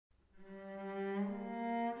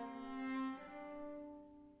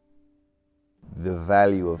The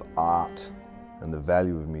value of art and the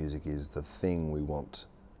value of music is the thing we want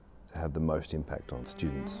to have the most impact on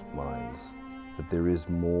students' minds. That there is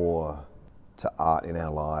more to art in our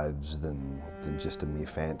lives than just a mere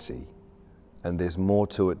fancy. And there's more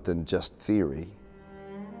to it than just theory.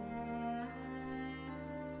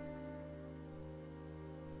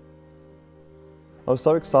 I was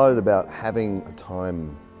so excited about having a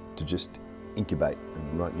time to just incubate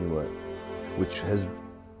and write new work, which has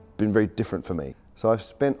been very different for me. So I've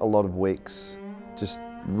spent a lot of weeks just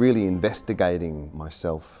really investigating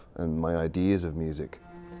myself and my ideas of music,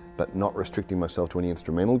 but not restricting myself to any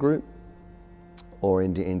instrumental group or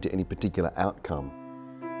into any particular outcome.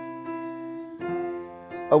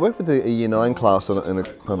 I worked with a Year 9 class in a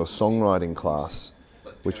kind of songwriting class,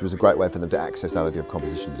 which was a great way for them to access that idea of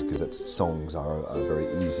composition, because songs are a very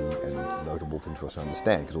easy and notable thing for us to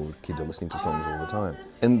understand, because all the kids are listening to songs all the time.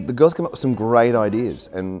 And the girls came up with some great ideas,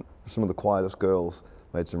 and some of the quietest girls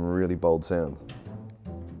made some really bold sounds.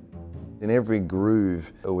 In every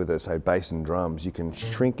groove, with say bass and drums, you can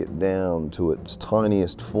shrink it down to its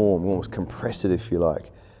tiniest form, almost compress it if you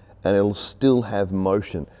like, and it'll still have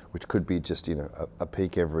motion, which could be just a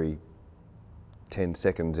peak every 10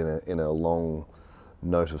 seconds in a long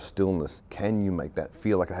note of stillness. Can you make that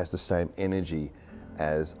feel like it has the same energy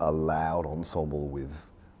as a loud ensemble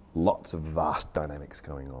with lots of vast dynamics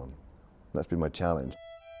going on? That's been my challenge.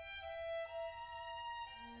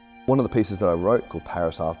 One of the pieces that I wrote, called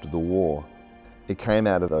Paris After the War, it came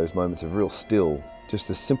out of those moments of real still, just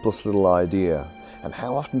the simplest little idea. And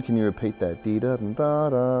how often can you repeat that?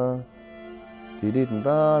 Dee-da-da-da-da,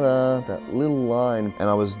 dee-dee-da-da-da, that little line. And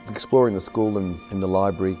I was exploring the school and in the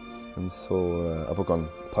library and saw a book on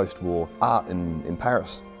post-war art in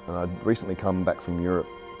Paris. And I'd recently come back from Europe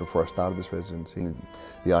before I started this residency.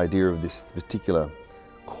 The idea of this particular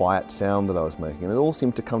quiet sound that I was making, and it all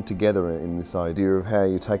seemed to come together in this idea of how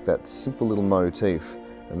you take that simple little motif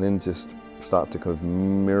and then just start to kind of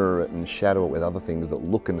mirror it and shadow it with other things that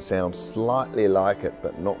look and sound slightly like it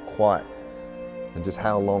but not quite. And just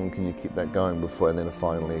how long can you keep that going before, and then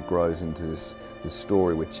finally it grows into this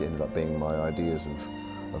story, which ended up being my ideas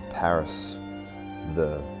of Paris,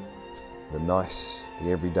 the nice,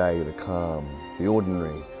 the everyday, the calm, the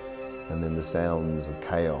ordinary, and then the sounds of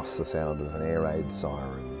chaos, the sound of an air raid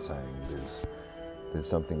siren saying there's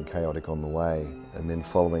something chaotic on the way. And then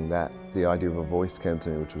following that, the idea of a voice came to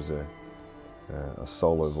me, which was a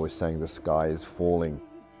solo voice saying the sky is falling.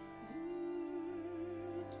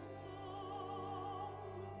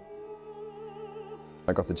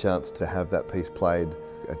 I got the chance to have that piece played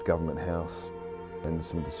at Government House, and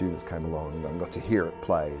some of the students came along and got to hear it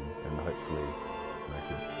played, and hopefully I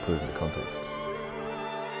could put it into context.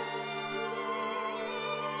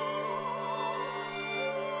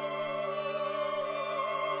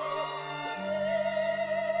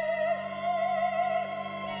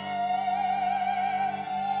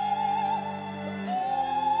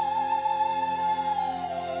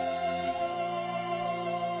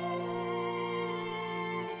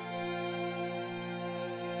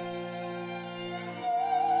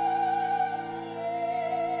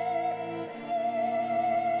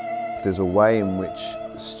 If there's a way in which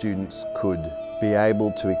students could be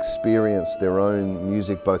able to experience their own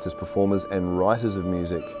music, both as performers and writers of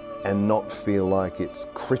music, and not feel like it's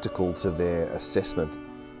critical to their assessment,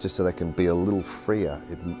 just so they can be a little freer,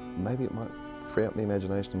 maybe it might free up the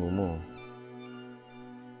imagination a little more.